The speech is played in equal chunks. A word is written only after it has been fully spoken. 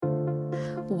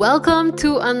Welcome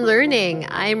to Unlearning.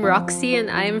 I'm Roxy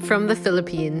and I'm from the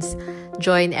Philippines.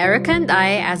 Join Erica and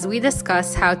I as we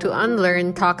discuss how to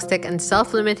unlearn toxic and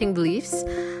self-limiting beliefs,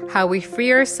 how we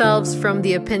free ourselves from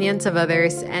the opinions of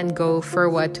others, and go for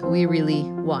what we really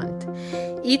want.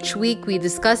 Each week, we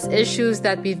discuss issues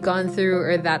that we've gone through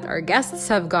or that our guests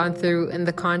have gone through in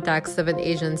the context of an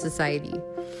Asian society.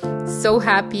 So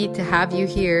happy to have you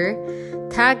here.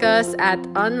 Tag us at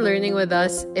Unlearning with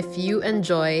Us if you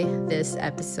enjoy this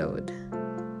episode.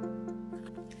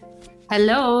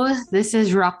 Hello, this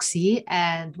is Roxy,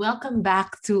 and welcome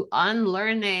back to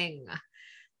Unlearning.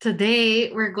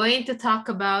 Today, we're going to talk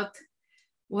about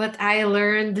what I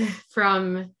learned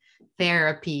from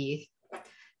therapy.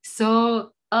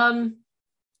 So,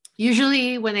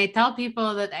 usually when I tell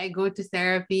people that I go to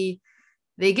therapy,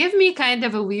 they give me kind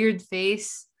of a weird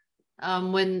face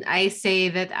when I say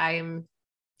that I'm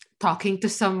talking to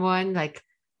someone like,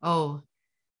 oh,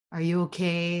 are you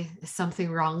okay? Is something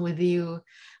wrong with you?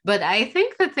 But I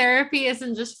think that therapy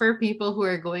isn't just for people who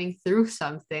are going through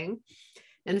something.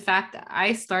 In fact,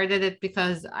 I started it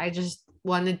because I just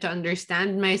wanted to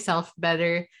understand myself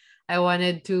better. I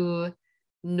wanted to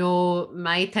know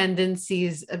my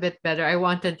tendencies a bit better. I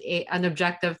wanted an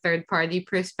objective third-party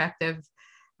perspective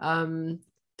to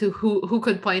who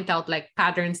could point out like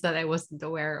patterns that I wasn't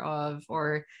aware of,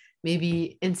 or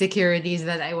maybe insecurities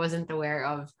that I wasn't aware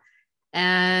of.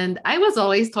 And I was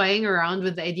always toying around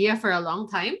with the idea for a long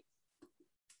time.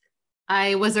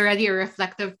 I was already a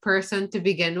reflective person to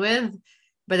begin with,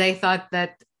 but I thought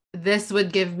that this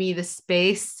would give me the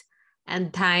space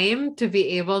and time to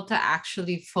be able to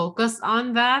actually focus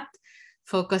on that,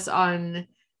 focus on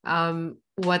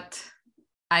what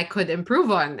I could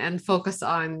improve on, and focus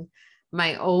on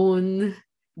my own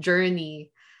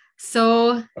journey.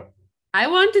 So I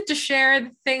wanted to share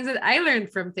the things that I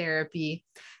learned from therapy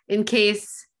in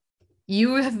case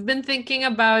you have been thinking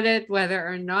about it, whether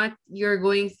or not you're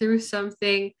going through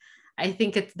something. I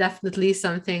think it's definitely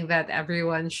something that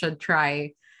everyone should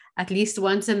try at least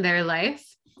once in their life.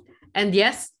 And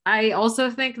yes, I also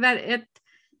think that it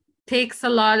takes a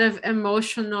lot of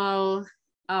emotional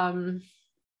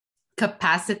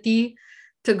capacity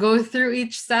to go through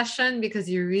each session, because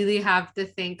you really have to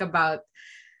think about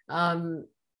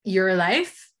your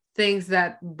life, things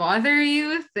that bother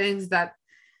you, things that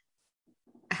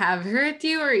have hurt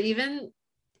you, or even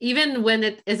when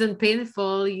it isn't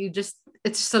painful, it's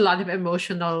just a lot of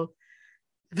emotional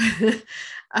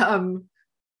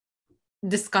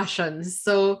discussions.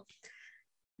 So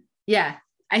yeah,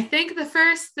 I think the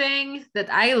first thing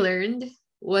that I learned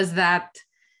was that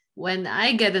when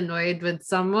I get annoyed with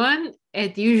someone,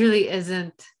 it usually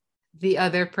isn't the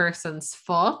other person's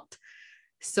fault.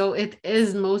 So it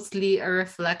is mostly a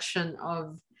reflection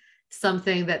of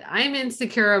something that I'm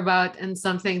insecure about and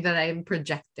something that I'm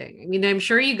projecting. I mean, I'm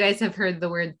sure you guys have heard the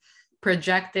word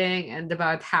projecting and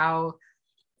about how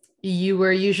you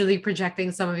were usually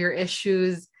projecting some of your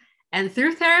issues. And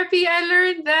through therapy, I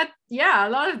learned that, yeah,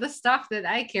 a lot of the stuff that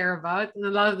I care about and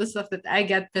a lot of the stuff that I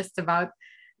get pissed about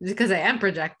is because I am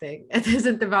projecting. It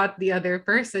isn't about the other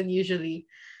person usually.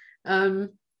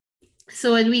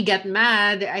 So when we get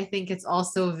mad, I think it's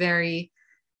also very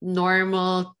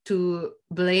normal to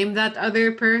blame that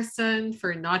other person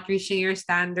for not reaching your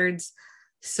standards.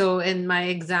 So in my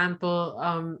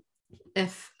example,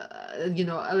 if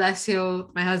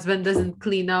Alessio, my husband, doesn't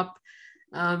clean up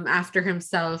after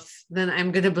himself, then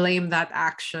I'm gonna blame that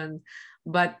action.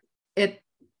 But it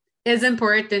is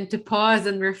important to pause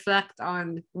and reflect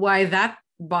on why that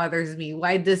bothers me.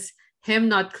 Why does him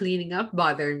not cleaning up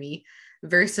bother me?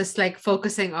 Versus like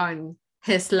focusing on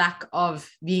his lack of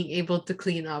being able to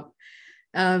clean up.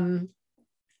 And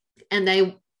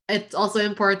it's also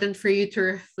important for you to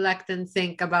reflect and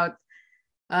think about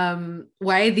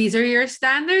why these are your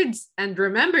standards, and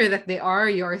remember that they are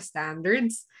your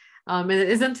standards. And it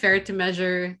isn't fair to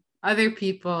measure other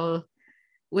people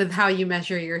with how you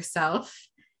measure yourself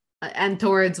and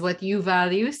towards what you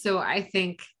value. So I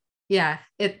think, yeah,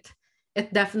 it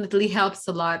definitely helps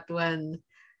a lot when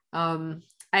I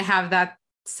have that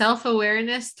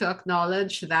self-awareness to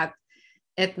acknowledge that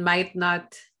it might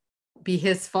not be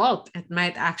his fault. It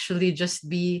might actually just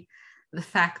be the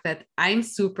fact that I'm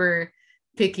super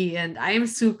picky and I'm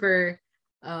super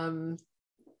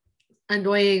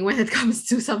annoying when it comes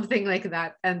to something like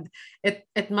that. And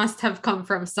it must have come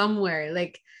from somewhere.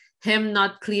 Like him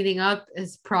not cleaning up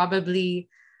is probably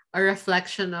a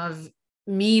reflection of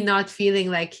me not feeling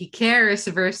like he cares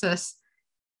versus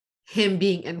him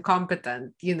being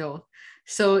incompetent.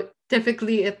 So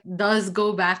typically it does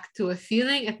go back to a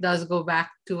feeling, it does go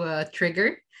back to a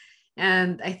trigger.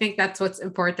 And I think that's what's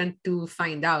important to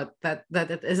find out, that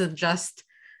it isn't just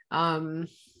an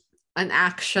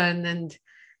action, and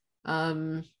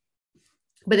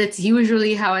but it's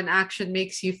usually how an action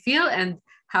makes you feel, and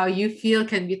how you feel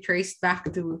can be traced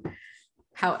back to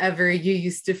however you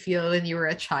used to feel when you were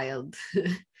a child.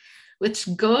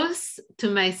 Which goes to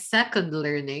my second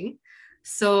learning.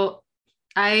 So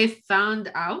I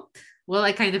found out, well,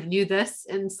 I kind of knew this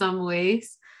in some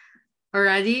ways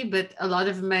already, but a lot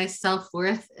of my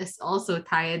self-worth is also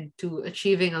tied to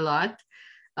achieving a lot.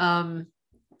 Um,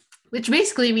 which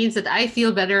basically means that I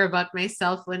feel better about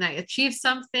myself when I achieve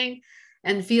something,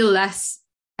 and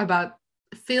about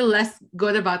feel less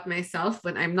good about myself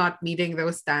when I'm not meeting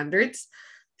those standards.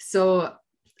 So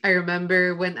I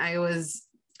remember when I was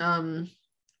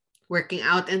working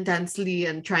out intensely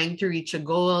and trying to reach a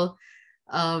goal,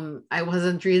 I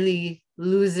wasn't really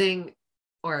losing,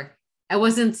 or I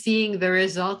wasn't seeing the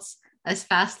results as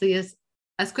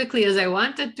quickly as I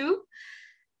wanted to.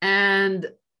 And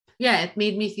yeah, it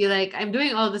made me feel like I'm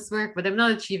doing all this work, but I'm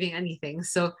not achieving anything.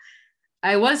 So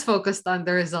I was focused on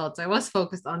the results. I was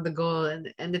focused on the goal,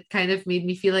 and it kind of made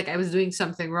me feel like I was doing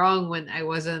something wrong when I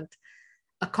wasn't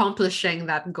accomplishing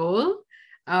that goal.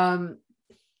 Um,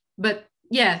 but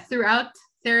yeah, throughout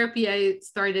therapy, I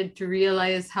started to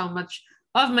realize how much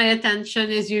of my attention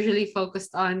is usually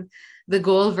focused on the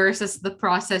goal versus the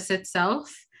process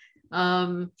itself.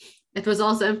 Um, it was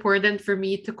also important for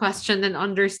me to question and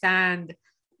understand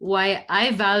why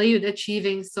I valued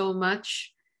achieving so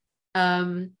much,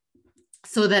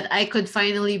 so that I could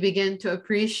finally begin to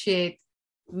appreciate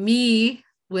me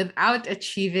without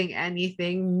achieving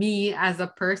anything, me as a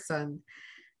person.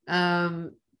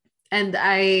 Um, and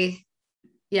I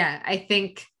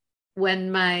think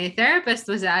when my therapist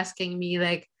was asking me,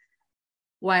 like,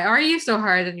 why are you so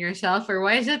hard on yourself, or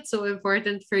why is it so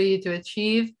important for you to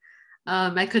achieve?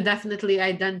 I could definitely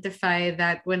identify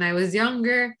that when I was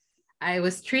younger, I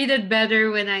was treated better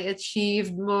when I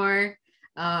achieved more.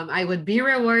 I would be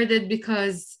rewarded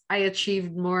because I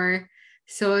achieved more.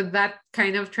 So that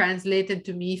kind of translated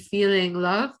to me feeling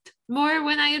loved more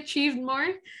when I achieved more.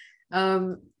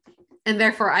 Um, and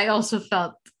therefore, I also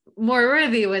felt more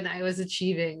worthy when I was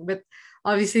achieving. But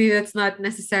obviously, that's not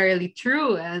necessarily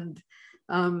true. And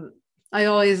um, I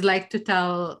always like to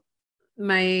tell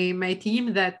my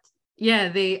team that, yeah,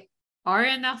 they are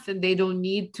enough, and they don't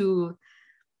need to,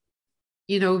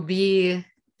 be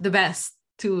the best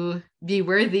to be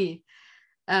worthy.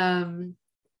 Um,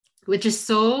 which is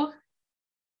so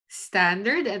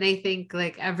standard, and I think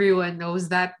like everyone knows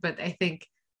that, but I think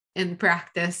in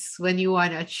practice, when you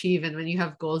want to achieve and when you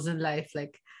have goals in life,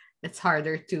 like, it's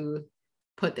harder to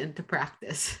put into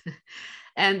practice.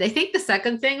 And I think the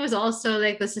second thing was also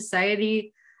like the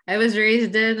society I was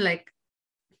raised in, like,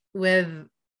 with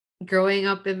growing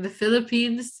up in the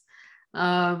Philippines.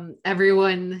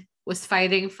 Everyone was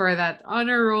fighting for that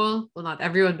honor roll. Well, not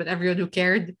everyone, but everyone who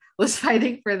cared was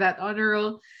fighting for that honor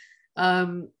roll.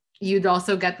 You'd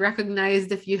also get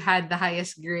recognized if you had the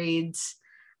highest grades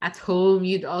at home.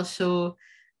 You'd also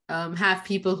have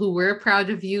people who were proud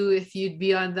of you if you'd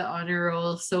be on the honor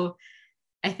roll. So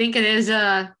I think it is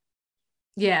a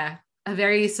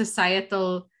very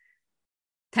societal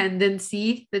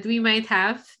tendency that we might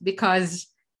have, because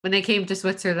when I came to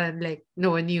Switzerland, like,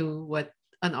 no one knew what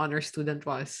an honor student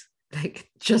was. Like,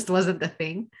 just wasn't a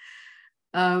thing.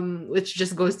 Which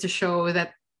just goes to show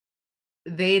that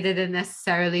they didn't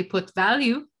necessarily put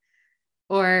value,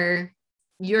 or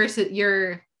your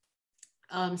status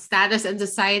in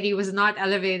society was not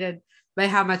elevated by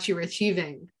how much you were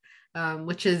achieving,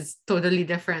 which is totally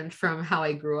different from how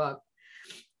I grew up.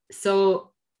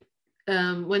 So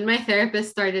when my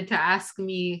therapist started to ask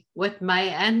me what my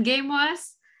end game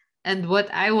was and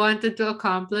what I wanted to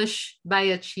accomplish by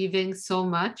achieving so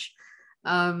much,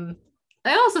 I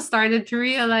also started to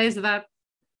realize that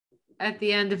at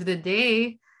the end of the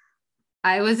day,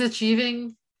 I was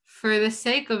achieving for the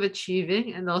sake of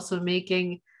achieving, and also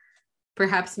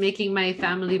perhaps making my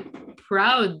family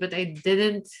proud, but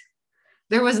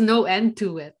there was no end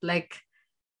to it. Like,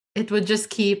 it would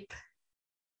just keep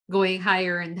going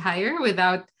higher and higher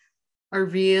without a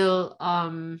real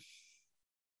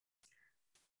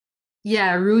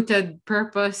rooted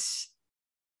purpose,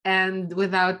 and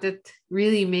without it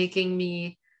really making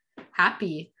me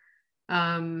happy.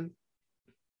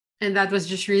 And that was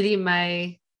just really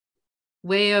my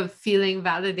way of feeling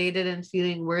validated and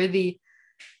feeling worthy.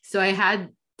 So I had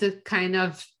to kind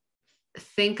of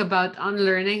think about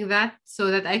unlearning that, so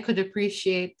that I could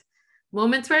appreciate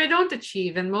moments where I don't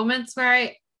achieve, and moments where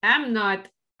I am not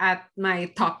at my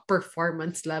top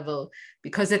performance level,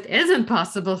 because it is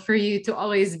impossible for you to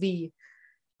always be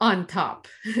on top.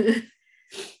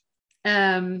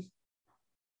 um,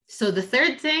 so the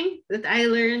third thing that I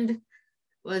learned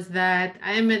was that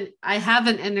I have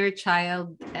an inner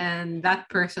child, and that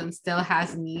person still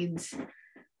has needs.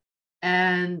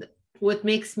 And what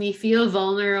makes me feel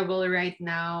vulnerable right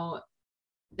now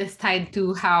is tied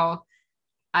to how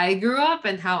I grew up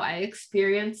and how I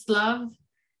experienced love.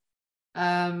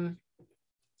 Um,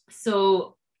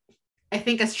 so I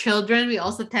think as children, we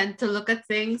also tend to look at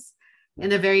things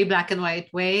in a very black and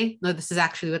white way. No, this is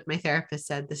actually what my therapist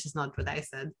said. This is not what I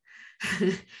said.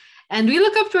 And we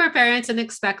look up to our parents and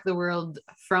expect the world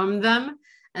from them.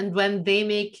 And when they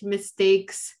make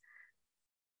mistakes,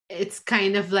 it's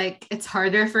kind of like it's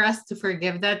harder for us to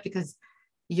forgive that because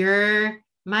you're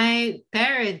my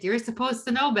parent, you're supposed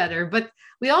to know better. But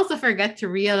we also forget to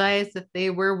realize that they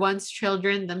were once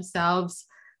children themselves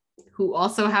who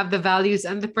also have the values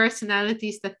and the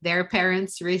personalities that their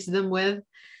parents raised them with.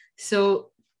 So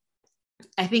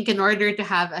I think in order to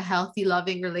have a healthy,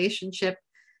 loving relationship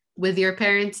with your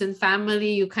parents and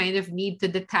family, you kind of need to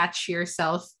detach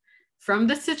yourself from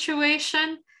the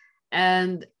situation.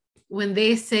 And when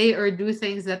they say or do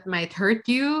things that might hurt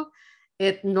you,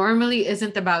 it normally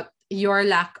isn't about your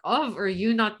lack of or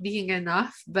you not being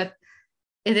enough, but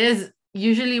it is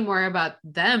usually more about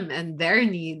them and their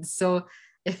needs. So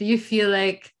if you feel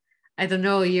like, I don't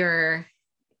know, your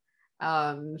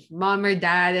mom or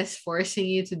dad is forcing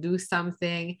you to do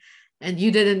something and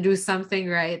you didn't do something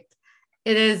right,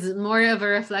 it is more of a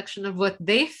reflection of what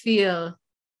they feel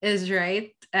is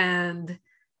right and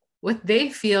what they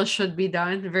feel should be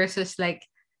done versus like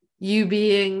you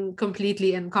being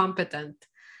completely incompetent.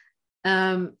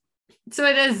 So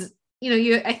it is,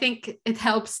 I think it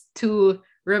helps to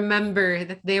remember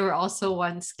that they were also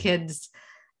once kids.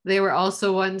 They were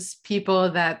also once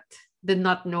people that did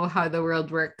not know how the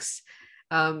world works.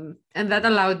 And that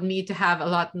allowed me to have a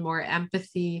lot more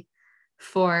empathy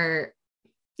for,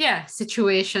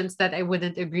 situations that I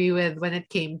wouldn't agree with when it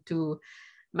came to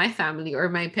my family or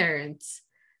my parents.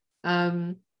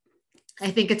 I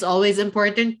think it's always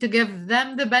important to give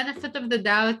them the benefit of the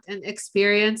doubt and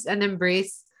experience and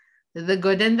embrace the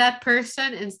good in that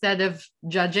person instead of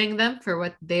judging them for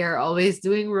what they are always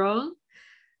doing wrong.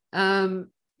 And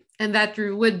that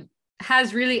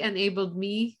has really enabled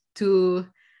me to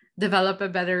develop a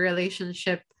better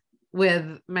relationship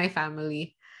with my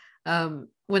family.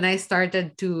 When I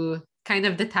started to kind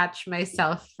of detach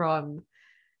myself from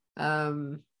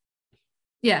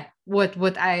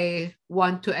what I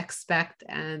want to expect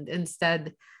and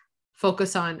instead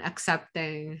focus on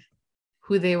accepting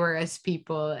who they were as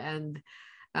people and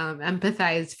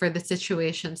empathize for the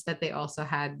situations that they also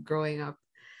had growing up.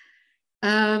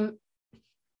 The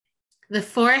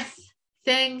fourth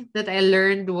thing that I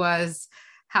learned was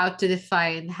how to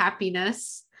define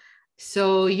happiness.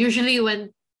 So usually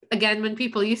when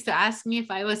people used to ask me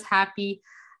if I was happy,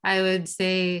 I would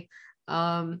say,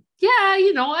 I'm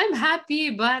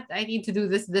happy, but I need to do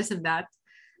this, this, and that.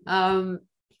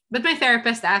 But my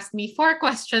therapist asked me 4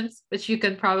 questions, which you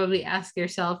can probably ask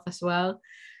yourself as well.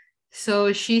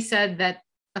 So she said that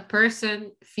a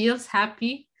person feels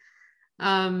happy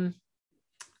when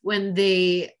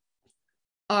they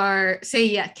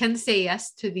can say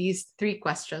yes to these 3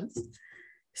 questions.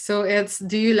 So it's,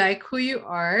 do you like who you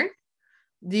are?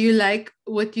 Do you like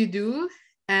what you do?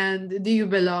 And do you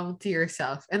belong to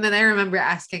yourself? And then I remember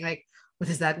asking, like, what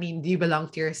does that mean? Do you belong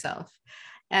to yourself?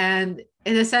 And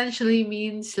it essentially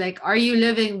means, like, are you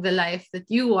living the life that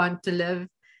you want to live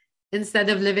instead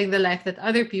of living the life that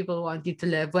other people want you to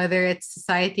live, whether it's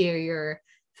society or your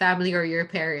family or your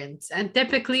parents? And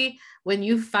typically, when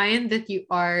you find that you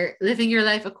are living your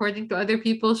life according to other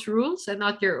people's rules and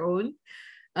not your own,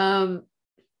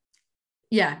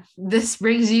 this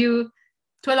brings you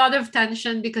to a lot of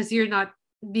tension because you're not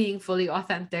being fully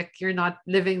authentic. You're not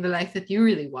living the life that you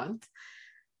really want.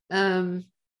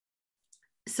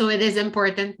 So it is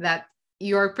important that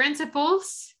your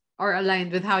principles are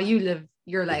aligned with how you live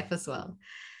your life as well.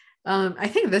 I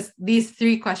think these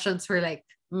 3 questions were like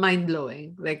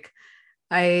mind-blowing. Like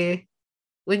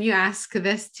when you ask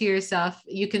this to yourself,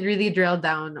 you can really drill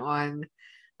down on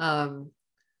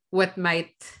what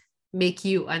might make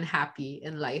you unhappy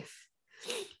in life.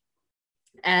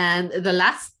 And the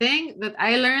last thing that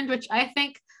I learned, which I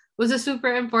think was a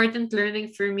super important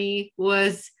learning for me,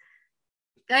 was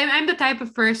I'm the type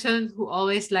of person who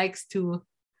always likes to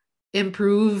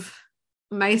improve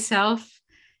myself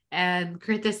and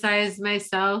criticize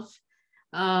myself.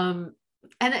 And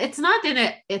it's not in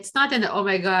a, oh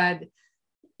my God,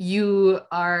 you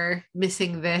are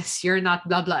missing this, you're not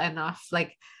blah blah enough.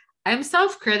 Like, I'm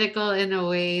self-critical in a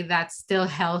way that's still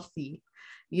healthy,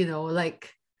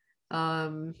 like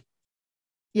um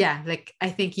yeah, like I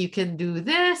think you can do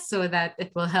this so that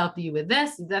it will help you with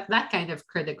this, that kind of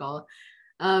critical.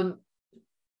 um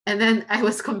and then I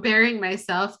was comparing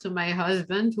myself to my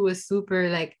husband, who was super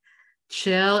like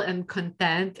chill and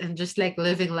content and just like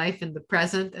living life in the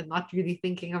present and not really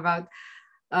thinking about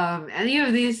any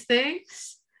of these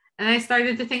things. And I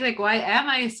started to think, like, why am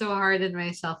I so hard on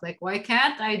myself? Like, why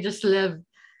can't I just live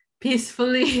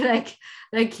peacefully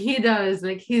like he does?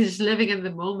 Like, he's just living in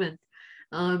the moment.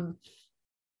 um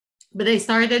but I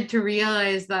started to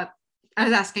realize that I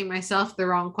was asking myself the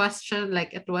wrong question.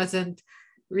 Like, it wasn't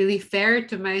really fair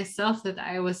to myself that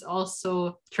I was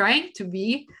also trying to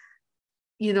be,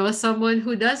 someone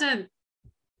who doesn't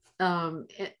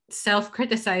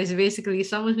self-criticize, basically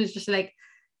someone who's just like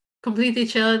completely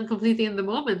chill and completely in the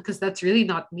moment, because that's really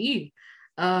not me.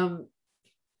 um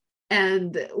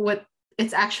and what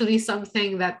It's actually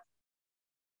something that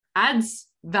adds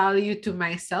value to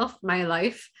myself, my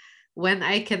life, when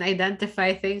I can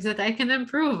identify things that I can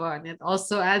improve on. It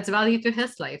also adds value to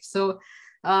his life. So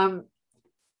um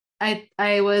I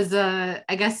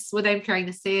guess what I'm trying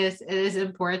to say is, it is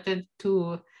important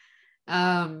to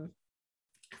um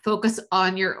focus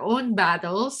on your own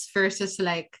battles versus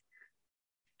like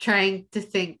trying to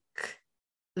think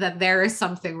that there is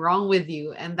something wrong with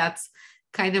you. And that's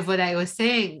kind of what I was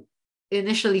saying,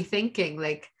 initially thinking,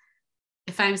 like,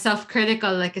 if I'm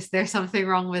self-critical, like, is there something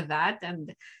wrong with that?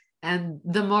 And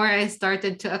the more I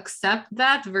started to accept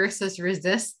that versus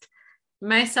resist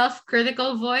my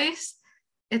self-critical voice,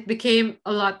 it became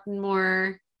a lot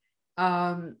more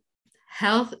um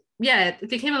health yeah, it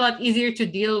became a lot easier to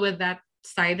deal with that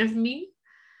side of me,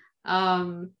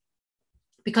 um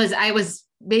because I was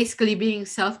basically being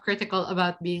self-critical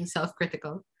about being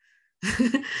self-critical.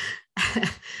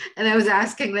 And I was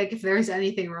asking, like, if there's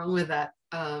anything wrong with that.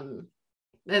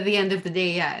 At the end of the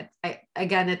day, yeah,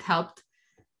 it helped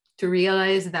to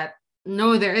realize that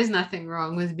no, there is nothing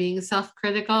wrong with being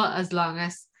self-critical, as long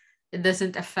as it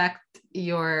doesn't affect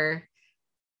your,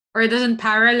 or it doesn't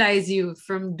paralyze you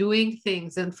from doing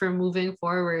things and from moving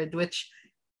forward,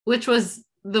 which was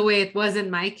the way it was in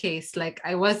my case. Like,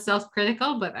 I was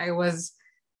self-critical, but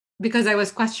because I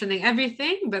was questioning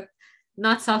everything, but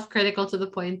not self-critical to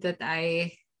the point that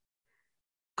I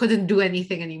couldn't do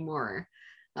anything anymore.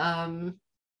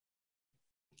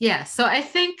 Yeah, so I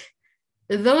think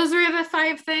those were the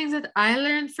 5 things that I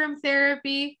learned from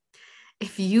therapy.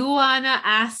 If you want to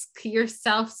ask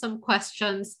yourself some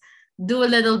questions, do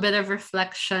a little bit of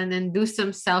reflection and do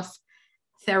some self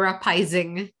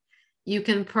therapizing, you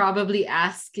can probably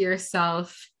ask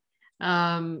yourself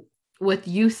what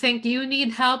you think you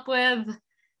need help with.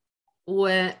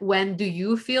 When do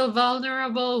you feel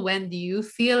vulnerable? When do you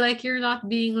feel like you're not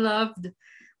being loved?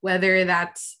 Whether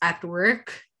that's at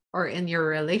work or in your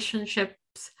relationships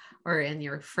or in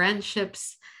your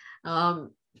friendships.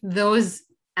 Those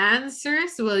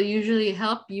answers will usually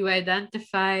help you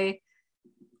identify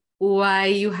why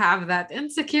you have that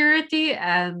insecurity,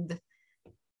 and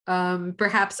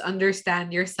perhaps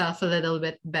understand yourself a little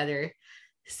bit better.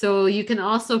 So you can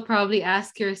also probably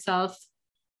ask yourself,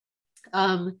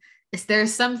 is there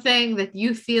something that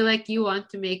you feel like you want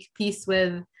to make peace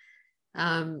with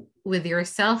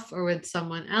yourself or with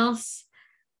someone else?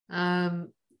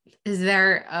 Is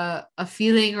there a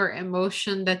feeling or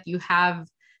emotion that you have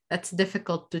that's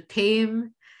difficult to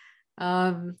tame?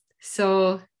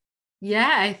 So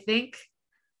yeah, I think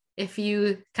if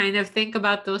you kind of think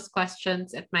about those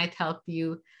questions, it might help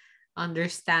you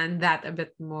understand that a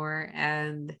bit more,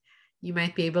 and you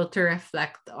might be able to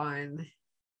reflect on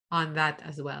that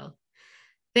as well.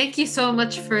 Thank you so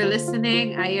much for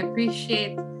listening. I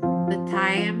appreciate the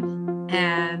time,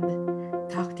 and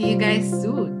talk to you guys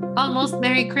soon. Almost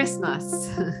Merry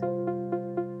Christmas.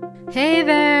 Hey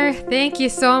there! Thank you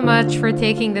so much for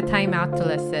taking the time out to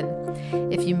listen.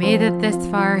 If you made it this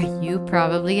far, you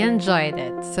probably enjoyed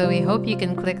it. So we hope you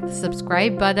can click the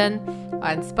subscribe button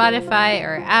on Spotify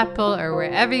or Apple or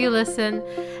wherever you listen,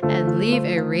 and leave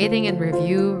a rating and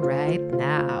review right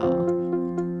now.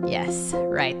 Yes,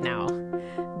 right now.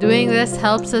 Doing this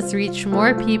helps us reach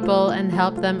more people and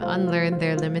help them unlearn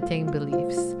their limiting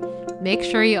beliefs. Make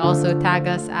sure you also tag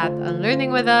us at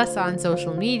Unlearning With Us on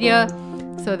social media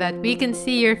so that we can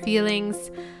see your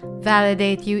feelings,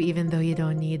 validate you even though you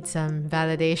don't need some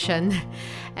validation,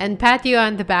 and pat you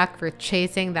on the back for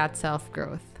chasing that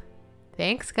self-growth.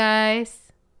 Thanks, guys!